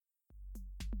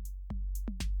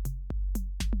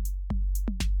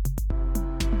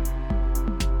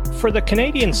For the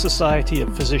Canadian Society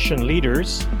of Physician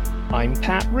Leaders, I'm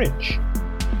Pat Rich,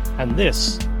 and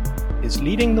this is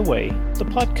Leading the Way, the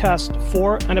podcast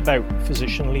for and about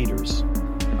physician leaders.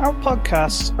 Our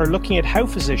podcasts are looking at how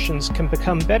physicians can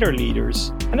become better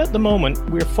leaders, and at the moment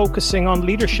we're focusing on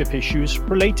leadership issues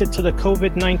related to the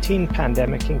COVID-19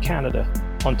 pandemic in Canada.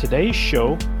 On today's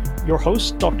show, your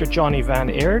host, Dr. Johnny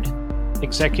Van Aird,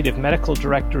 Executive Medical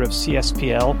Director of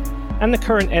CSPL, and the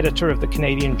current editor of the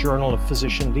Canadian Journal of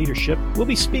Physician Leadership, will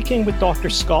be speaking with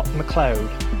Dr. Scott McLeod.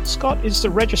 Scott is the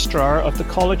Registrar of the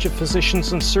College of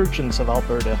Physicians and Surgeons of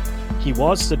Alberta. He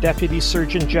was the Deputy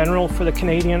Surgeon General for the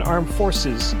Canadian Armed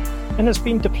Forces and has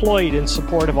been deployed in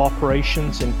support of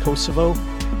operations in Kosovo,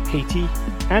 Haiti,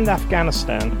 and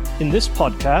Afghanistan. In this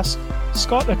podcast,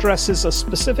 Scott addresses a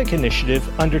specific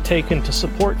initiative undertaken to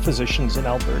support physicians in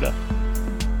Alberta,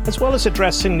 as well as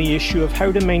addressing the issue of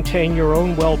how to maintain your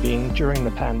own well-being during the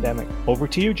pandemic. Over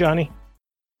to you, Johnny.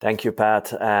 Thank you,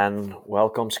 Pat, and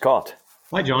welcome, Scott.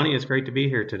 Hi, Johnny. It's great to be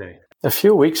here today. A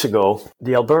few weeks ago,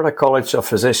 the Alberta College of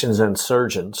Physicians and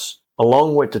Surgeons,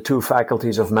 along with the two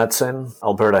faculties of medicine,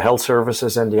 Alberta Health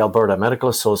Services and the Alberta Medical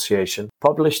Association,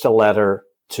 published a letter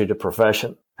to the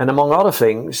profession. And among other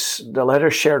things, the letter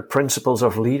shared principles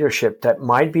of leadership that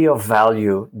might be of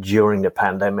value during the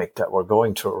pandemic that we're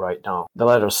going through right now. The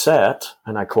letter said,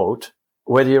 and I quote,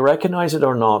 "Whether you recognize it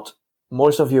or not,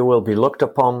 most of you will be looked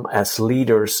upon as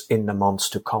leaders in the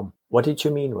months to come." What did you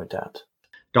mean with that?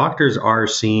 Doctors are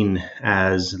seen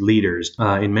as leaders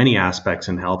in many aspects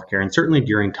in healthcare, and certainly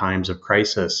during times of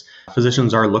crisis,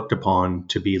 physicians are looked upon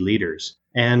to be leaders.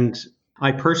 And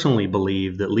I personally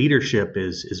believe that leadership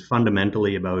is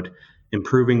fundamentally about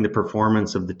improving the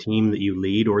performance of the team that you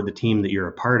lead or the team that you're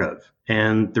a part of.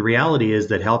 And the reality is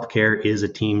that healthcare is a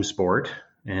team sport,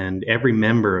 and every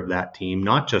member of that team,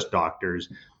 not just doctors,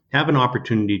 have an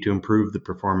opportunity to improve the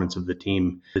performance of the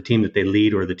team that they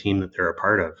lead or the team that they're a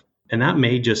part of. And that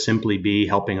may just simply be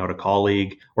helping out a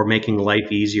colleague or making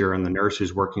life easier on the nurse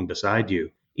who's working beside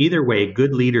you. Either way,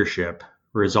 good leadership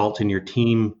results in your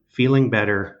team feeling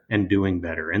better and doing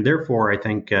better. And therefore, I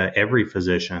think every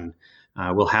physician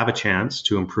will have a chance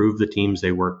to improve the teams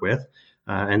they work with,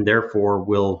 and therefore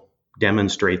will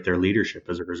demonstrate their leadership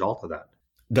as a result of that.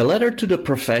 The letter to the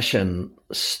profession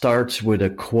starts with a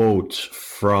quote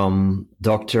from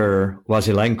Dr.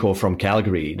 Wasilenko from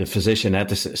Calgary, the physician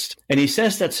ethicist. And he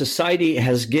says that society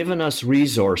has given us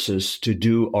resources to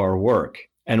do our work.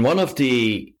 And one of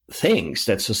the things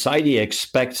that society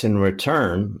expects in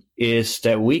return is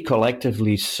that we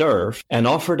collectively serve and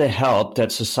offer the help that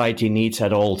society needs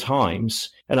at all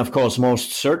times. And of course,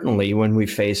 most certainly when we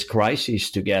face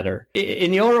crises together.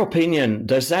 In your opinion,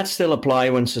 does that still apply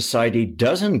when society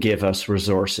doesn't give us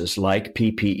resources like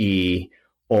PPE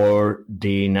or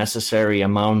the necessary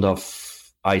amount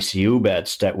of ICU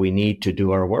beds that we need to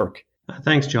do our work?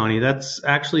 Thanks, Johnny. That's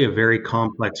actually a very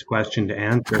complex question to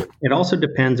answer. It also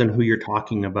depends on who you're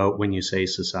talking about when you say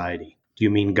society. Do you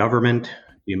mean government?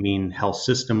 Do you mean health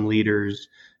system leaders?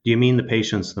 Do you mean the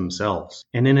patients themselves?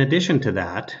 And in addition to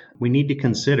that, we need to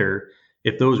consider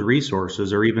if those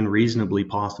resources are even reasonably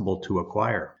possible to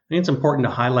acquire. I think it's important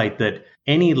to highlight that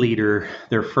any leader,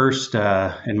 their first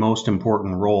and most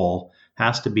important role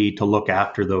has to be to look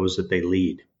after those that they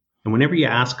lead. And whenever you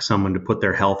ask someone to put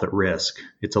their health at risk,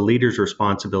 it's a leader's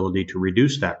responsibility to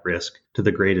reduce that risk to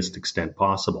the greatest extent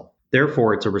possible.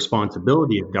 Therefore, it's a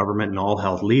responsibility of government and all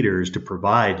health leaders to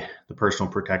provide the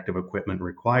personal protective equipment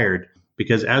required,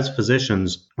 because as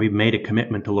physicians, we've made a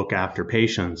commitment to look after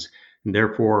patients. And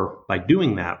therefore, by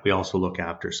doing that, we also look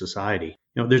after society.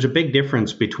 There's a big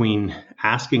difference between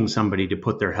asking somebody to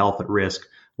put their health at risk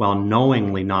while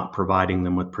knowingly not providing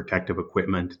them with protective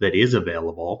equipment that is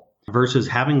available, versus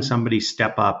having somebody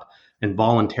step up and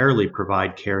voluntarily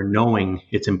provide care knowing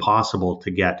it's impossible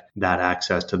to get that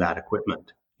access to that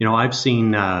equipment. I've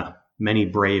seen many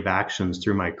brave actions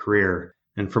through my career.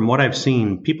 And from what I've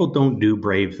seen, people don't do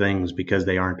brave things because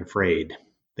they aren't afraid.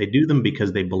 They do them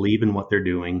because they believe in what they're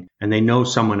doing and they know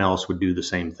someone else would do the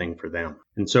same thing for them.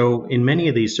 And so in many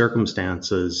of these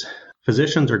circumstances,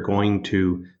 physicians are going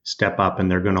to step up and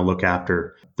they're going to look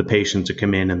after the patients that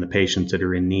come in and the patients that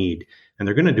are in need. And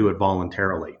they're going to do it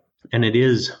voluntarily. And it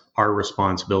is our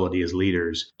responsibility as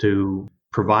leaders to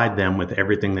provide them with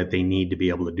everything that they need to be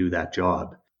able to do that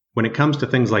job. When it comes to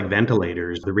things like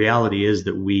ventilators, the reality is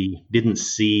that we didn't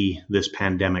see this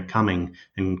pandemic coming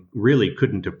and really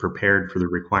couldn't have prepared for the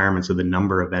requirements of the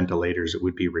number of ventilators that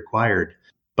would be required.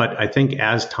 But I think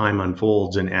as time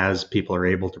unfolds and as people are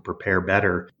able to prepare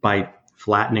better by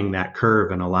flattening that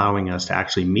curve and allowing us to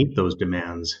actually meet those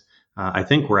demands, I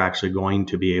think we're actually going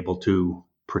to be able to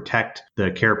protect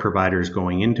the care providers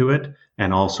going into it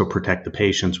and also protect the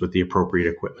patients with the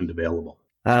appropriate equipment available.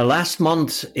 Last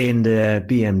month in the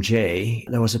BMJ,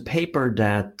 there was a paper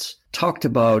that talked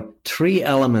about 3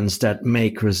 elements that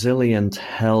make resilient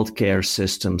healthcare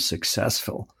systems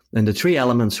successful. And the 3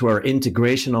 elements were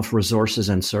integration of resources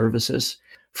and services,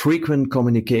 frequent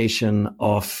communication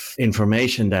of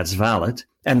information that's valid,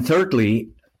 and thirdly,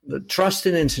 the trust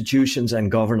in institutions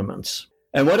and governments.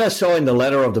 And what I saw in the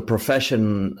letter of the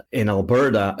profession in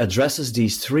Alberta addresses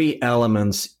these 3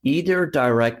 elements either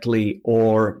directly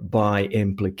or by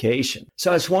implication.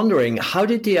 So I was wondering, how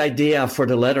did the idea for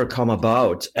the letter come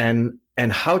about, and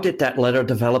how did that letter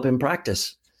develop in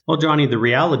practice? Well, Johnny, the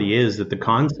reality is that the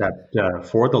concept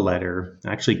for the letter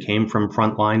actually came from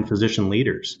frontline physician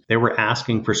leaders. They were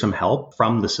asking for some help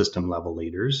from the system level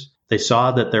leaders. They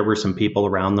saw that there were some people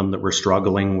around them that were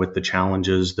struggling with the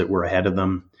challenges that were ahead of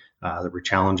them. There were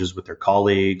challenges with their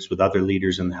colleagues, with other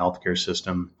leaders in the healthcare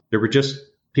system. There were just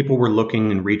people were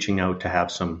looking and reaching out to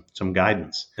have some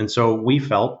guidance. And so we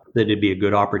felt that it'd be a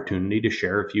good opportunity to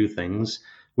share a few things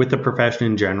with the profession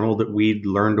in general that we'd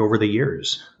learned over the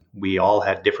years. We all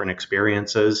had different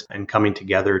experiences, and coming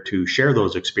together to share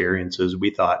those experiences,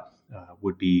 we thought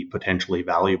would be potentially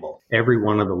valuable. Every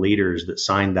one of the leaders that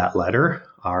signed that letter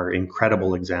are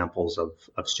incredible examples of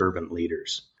servant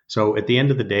leaders. So at the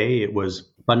end of the day, it was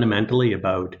fundamentally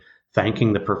about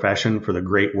thanking the profession for the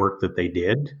great work that they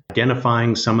did,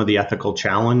 identifying some of the ethical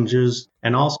challenges,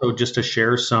 and also just to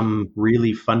share some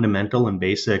really fundamental and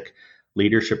basic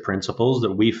leadership principles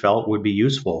that we felt would be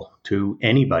useful to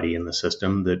anybody in the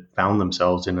system that found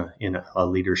themselves in a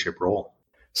leadership role.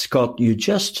 Scott, you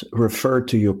just referred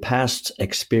to your past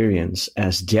experience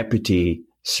as Deputy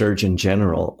Surgeon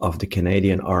General of the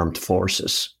Canadian Armed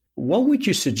Forces. What would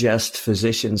you suggest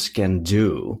physicians can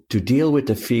do to deal with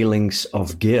the feelings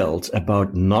of guilt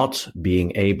about not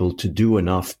being able to do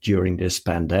enough during this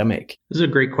pandemic? This is a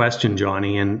great question,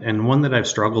 Johnny, and one that I've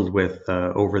struggled with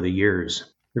over the years.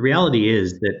 The reality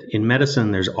is that in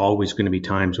medicine, there's always going to be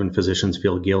times when physicians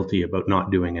feel guilty about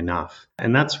not doing enough.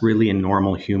 And that's really a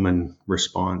normal human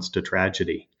response to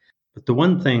tragedy. But the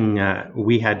one thing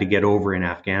we had to get over in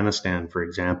Afghanistan, for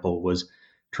example, was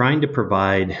trying to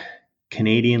provide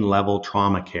Canadian-level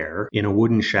trauma care in a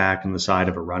wooden shack on the side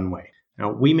of a runway.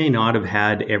 Now, we may not have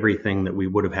had everything that we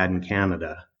would have had in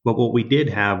Canada, but what we did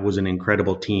have was an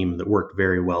incredible team that worked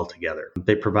very well together.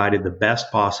 They provided the best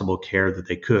possible care that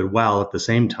they could, while at the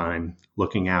same time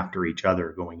looking after each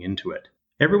other going into it.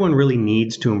 Everyone really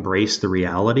needs to embrace the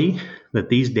reality that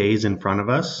these days in front of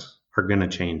us are going to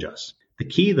change us. The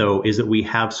key, though, is that we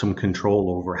have some control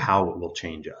over how it will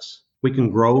change us. We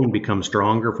can grow and become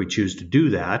stronger if we choose to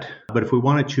do that, but if we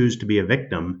want to choose to be a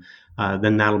victim,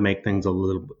 then that'll make things a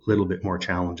little bit more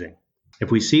challenging.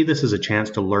 If we see this as a chance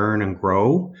to learn and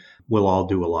grow, we'll all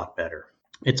do a lot better.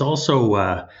 It's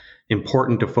also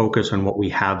important to focus on what we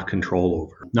have control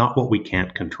over, not what we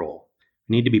can't control.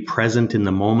 We need to be present in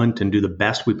the moment and do the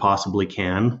best we possibly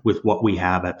can with what we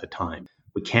have at the time.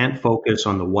 We can't focus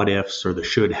on the what ifs or the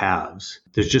should haves.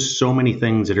 There's just so many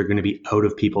things that are going to be out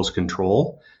of people's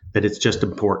control that it's just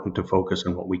important to focus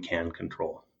on what we can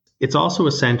control. It's also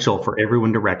essential for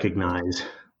everyone to recognize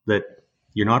that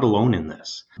you're not alone in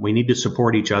this. We need to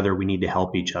support each other. We need to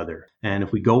help each other. And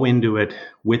if we go into it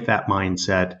with that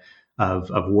mindset of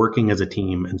working as a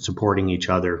team and supporting each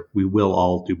other, we will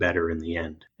all do better in the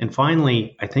end. And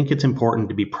finally, I think it's important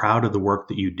to be proud of the work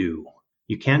that you do.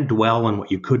 You can't dwell on what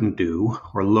you couldn't do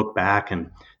or look back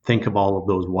and think of all of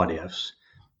those what ifs.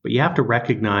 But you have to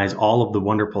recognize all of the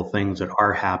wonderful things that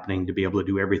are happening to be able to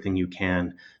do everything you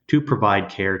can to provide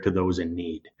care to those in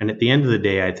need. And at the end of the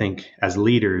day, I think as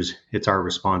leaders, it's our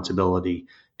responsibility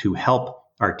to help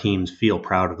our teams feel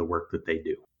proud of the work that they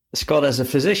do. Scott, as a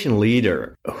physician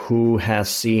leader who has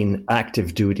seen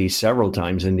active duty several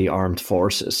times in the armed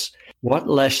forces, what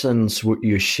lessons would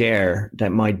you share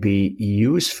that might be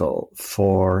useful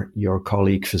for your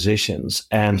colleague physicians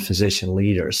and physician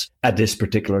leaders at this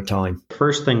particular time?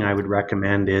 First thing I would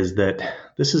recommend is that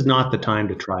this is not the time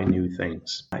to try new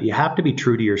things. You have to be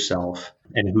true to yourself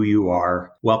and who you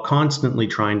are while constantly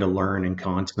trying to learn and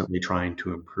constantly trying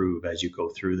to improve as you go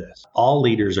through this. All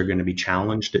leaders are going to be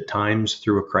challenged at times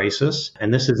through a crisis,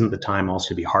 and this isn't the time also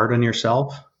to be hard on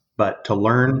yourself, but to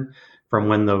learn from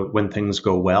when things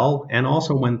go well and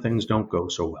also when things don't go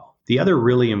so well. The other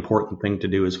really important thing to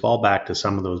do is fall back to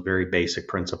some of those very basic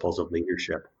principles of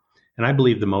leadership. And I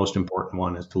believe the most important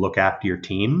one is to look after your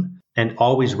team and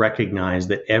always recognize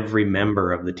that every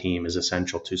member of the team is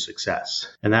essential to success.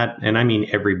 And I mean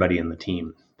everybody in the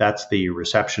team. That's the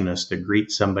receptionist that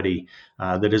greets somebody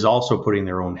that is also putting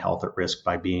their own health at risk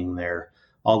by being there,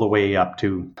 all the way up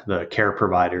to the care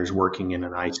providers working in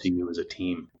an ICU as a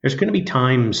team. There's going to be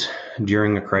times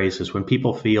during a crisis when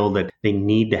people feel that they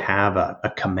need to have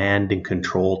a command and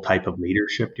control type of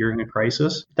leadership during a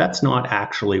crisis. That's not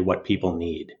actually what people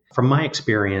need. From my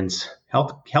experience,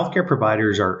 healthcare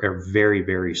providers are very,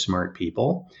 very smart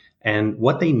people. And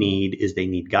what they need is they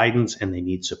need guidance and they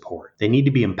need support. They need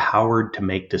to be empowered to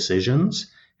make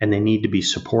decisions, and they need to be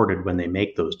supported when they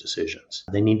make those decisions.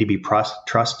 They need to be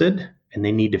trusted, and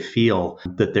they need to feel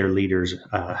that their leaders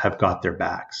have got their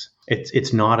backs.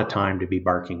 It's not a time to be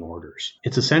barking orders.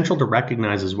 It's essential to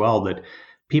recognize as well that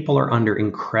people are under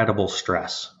incredible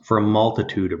stress for a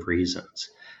multitude of reasons.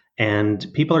 And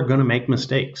people are going to make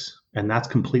mistakes, and that's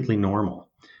completely normal.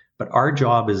 But our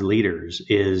job as leaders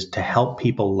is to help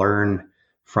people learn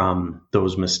from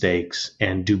those mistakes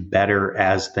and do better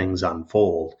as things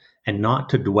unfold, and not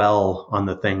to dwell on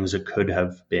the things that could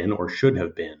have been or should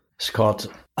have been. Scott,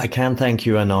 I can't thank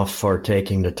you enough for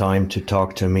taking the time to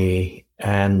talk to me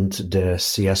and the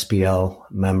CSPL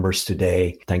members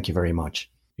today. Thank you very much.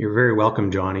 You're very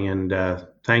welcome, Johnny, and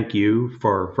thank you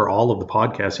for all of the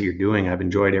podcasts that you're doing. I've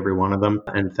enjoyed every one of them,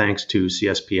 and thanks to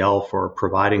CSPL for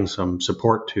providing some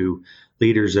support to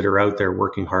leaders that are out there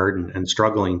working hard and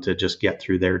struggling to just get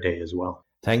through their day as well.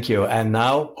 Thank you. And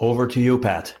now over to you,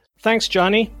 Pat. Thanks,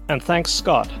 Johnny, and thanks,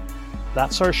 Scott.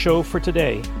 That's our show for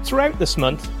today. Throughout this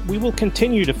month, we will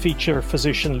continue to feature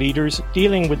physician leaders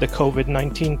dealing with the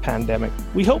COVID-19 pandemic.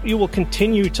 We hope you will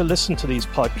continue to listen to these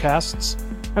podcasts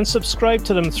and subscribe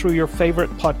to them through your favorite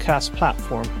podcast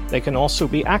platform. They can also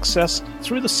be accessed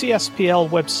through the CSPL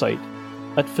website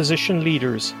at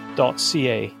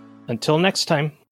physicianleaders.ca. Until next time.